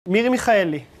מירי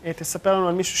מיכאלי, תספר לנו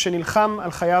על מישהו שנלחם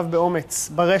על חייו באומץ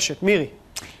ברשת. מירי.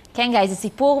 כן, גיא, זה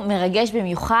סיפור מרגש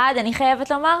במיוחד, אני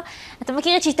חייבת לומר. אתה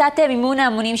מכיר את שיטת מימון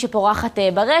ההמונים שפורחת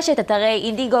ברשת, אתרי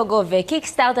אינדיגוגו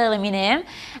וקיקסטארטר למיניהם?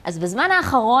 אז בזמן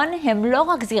האחרון הם לא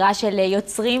רק זירה של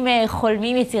יוצרים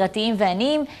חולמים יצירתיים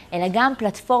ועניים, אלא גם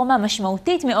פלטפורמה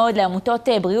משמעותית מאוד לעמותות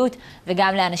בריאות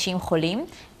וגם לאנשים חולים.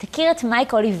 תכיר את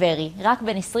מייק אוליברי, רק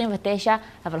בן 29,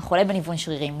 אבל חולה בניוון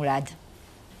שרירים מולד.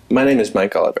 My name is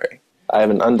Mikey Oliveri. I have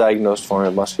an undiagnosed form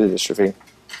of muscular dystrophy.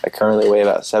 I currently weigh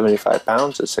about 75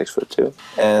 pounds at 6'2",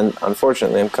 and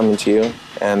unfortunately I'm coming to you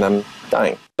and I'm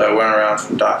dying. So I went around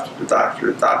from doctor to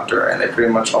doctor to doctor, and they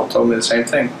pretty much all told me the same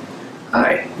thing.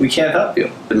 Hi, we can't help you.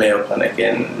 The Mayo Clinic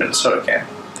in Minnesota can.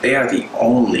 They are the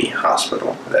only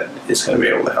hospital that is going to be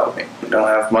able to help me. I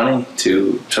don't have money to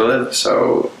live, so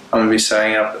I'm going to be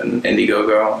setting up an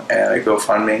Indiegogo and a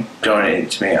GoFundMe, donating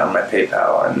to me on my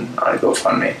PayPal and on a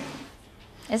GoFundMe.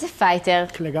 איזה פייטר.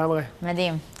 לגמרי.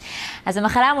 מדהים. אז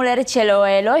המחלה המולדת שלו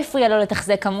לא הפריעה לו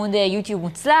לתחזק עמוד יוטיוב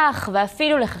מוצלח,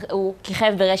 ואפילו הוא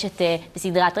כיכב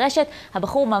בסדרת רשת.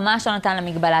 הבחור ממש לא נתן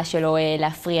למגבלה שלו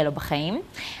להפריע לו בחיים.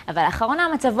 אבל לאחרונה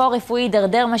מצבו הרפואי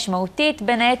דרדר משמעותית,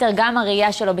 בין היתר גם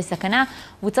הראייה שלו בסכנה,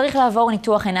 והוא צריך לעבור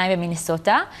ניתוח עיניים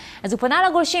במינסוטה. אז הוא פנה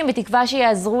לגולשים בתקווה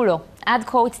שיעזרו לו. עד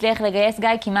כה הוא הצליח לגייס, גיא,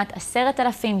 כמעט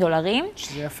 $10,000.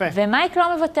 שזה יפה. ומייק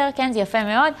לא מוותר, כן, זה יפה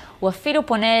מאוד. הוא אפילו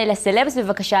פונה לסלבס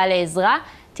בבקשה לעזרה.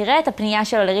 תראה את הפנייה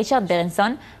שלו לריצ'רד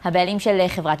ברנסון, הבעלים של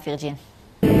חברת וירג'ין.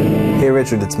 Hey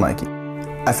Richard, it's Mikey.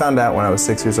 I found out when I was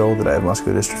 6 years old that I have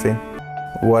muscular dystrophy.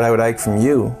 What I would like from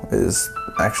you is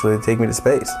actually to take me to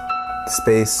space.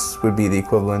 Space would be the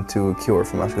equivalent to a cure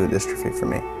for muscular dystrophy for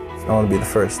me. I want to be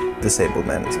the first disabled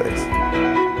man in space.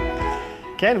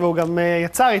 כן, והוא גם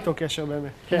יצר איתו קשר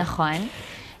באמת. נכון.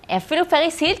 אפילו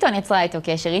פריס הילטון יצרה איתו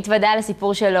קשר, היא התוודעה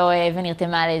לסיפור שלו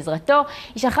ונרתמה לעזרתו.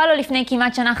 היא שלחה לו לפני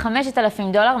כמעט שנה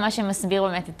 $5,000, מה שמסביר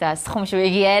באמת את הסכום שהוא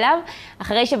הגיע אליו,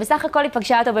 אחרי שבסך הכל היא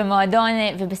פגשה אותו במועדון,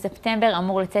 ובספטמבר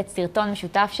אמור לצאת סרטון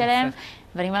משותף שלהם.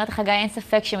 ואני אומרת לך, גיא, אין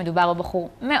ספק שמדובר בבחור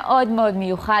מאוד מאוד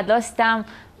מיוחד, לא סתם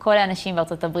כל האנשים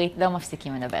בארצות הברית לא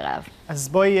מפסיקים לדבר עליו. אז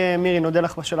בואי, מירי, נודה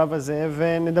לך בשלב הזה,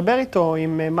 ונדבר איתו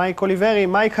עם מייק אוליברי.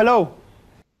 מייק, הלו.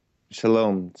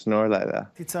 Shalom, Zinor Layla.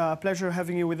 It's a pleasure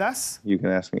having you with us. You can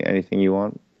ask me anything you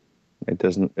want. It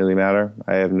doesn't really matter.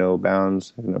 I have no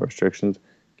bounds, I have no restrictions.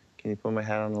 Can you put my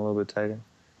hat on a little bit tighter?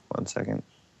 1 second.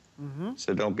 So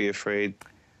don't be afraid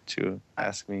to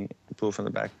ask me. Pull from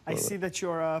the back. I see that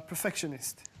you're a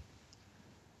perfectionist.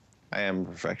 I am a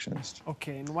perfectionist.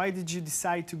 Okay, and why did you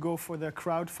decide to go for the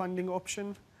crowdfunding option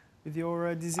with your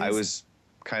disease? I was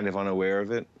kind of unaware of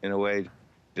it in a way,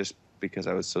 just because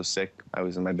I was so sick. I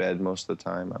was in my bed most of the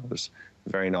time. I was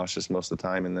very nauseous most of the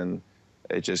time, and then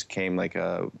it just came like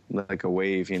a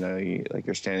wave, you know, like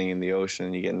you're standing in the ocean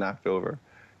and you get knocked over.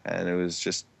 And it was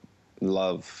just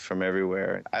love from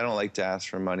everywhere. I don't like to ask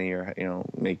for money or, you know,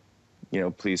 make, you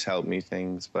know, please help me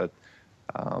things, but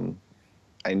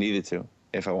I needed to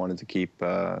if I wanted to keep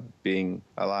being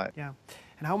alive. Yeah.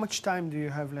 And how much time do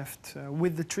you have left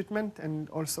with the treatment and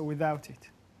also without it?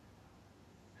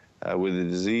 With the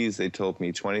disease, they told me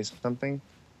 20-something,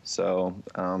 so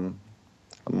I'm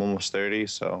almost 30,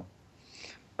 so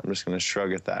I'm just going to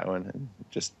shrug at that one and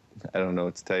just, I don't know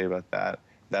what to tell you about that.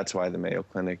 That's why the Mayo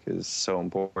Clinic is so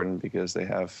important, because they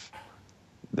have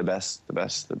the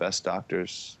best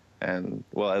doctors, and,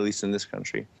 well, at least in this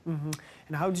country.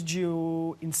 And how did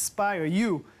you inspire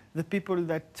the people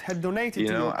that had donated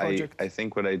to your project? I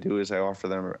think what I do is I offer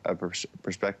them a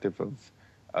perspective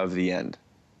of the end.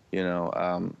 You know,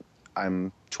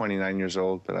 I'm 29 years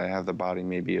old, but I have the body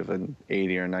maybe of an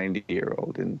 80 or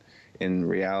 90-year-old in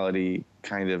reality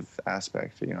kind of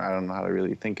aspect. You know, I don't know how to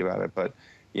really think about it, but,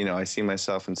 you know, I see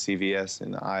myself in CVS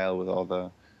in the aisle with all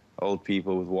the old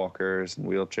people with walkers and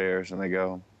wheelchairs, and I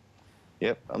go,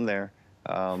 yep, I'm there.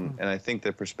 And I think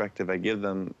the perspective I give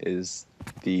them is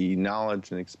the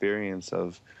knowledge and experience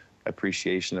of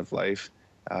appreciation of life,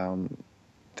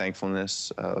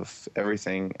 thankfulness of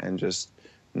everything, and just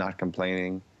not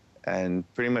complaining. And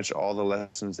pretty much all the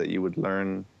lessons that you would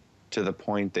learn to the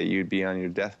point that you'd be on your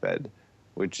deathbed,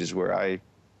 which is where I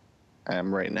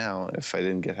am right now if I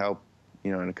didn't get help,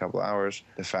 you know, in a couple hours.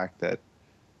 The fact that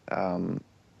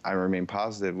I remain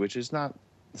positive, which is not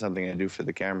something I do for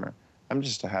the camera. I'm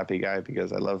just a happy guy because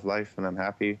I love life and I'm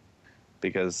happy,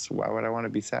 because why would I want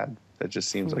to be sad? That just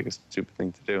seems like a stupid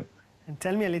thing to do. And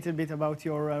tell me a little bit about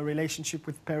your relationship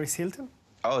with Paris Hilton.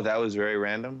 Oh, that was very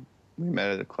random. We met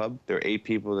at a club. There were 8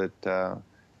 people that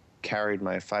carried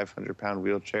my 500-pound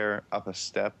wheelchair up a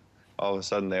step. All of a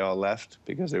sudden, they all left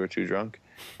because they were too drunk.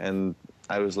 And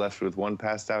I was left with one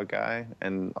passed out guy,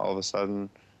 and all of a sudden,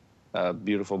 a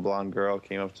beautiful blonde girl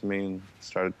came up to me and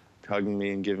started hugging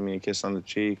me and giving me a kiss on the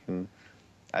cheek. And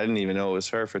I didn't even know it was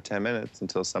her for 10 minutes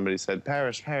until somebody said,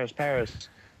 Paris, Paris, Paris.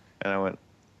 And I went,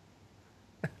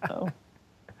 oh.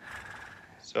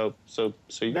 So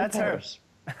you're That's Paris.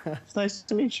 It's nice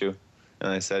to meet you.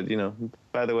 And I said, you know,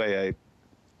 by the way,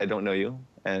 I don't know you,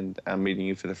 and I'm meeting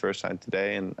you for the first time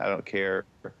today, and I don't care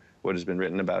what has been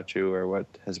written about you or what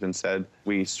has been said.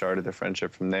 We started a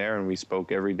friendship from there, and we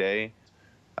spoke every day.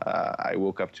 I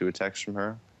woke up to a text from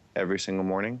her every single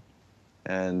morning.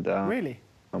 And really?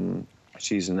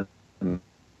 She's an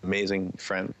amazing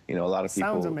friend. You know, a lot of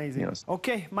people... Sounds amazing. You know,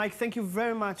 okay, Mike, thank you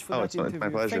very much for that interview. My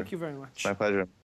pleasure. Thank you very much. My pleasure.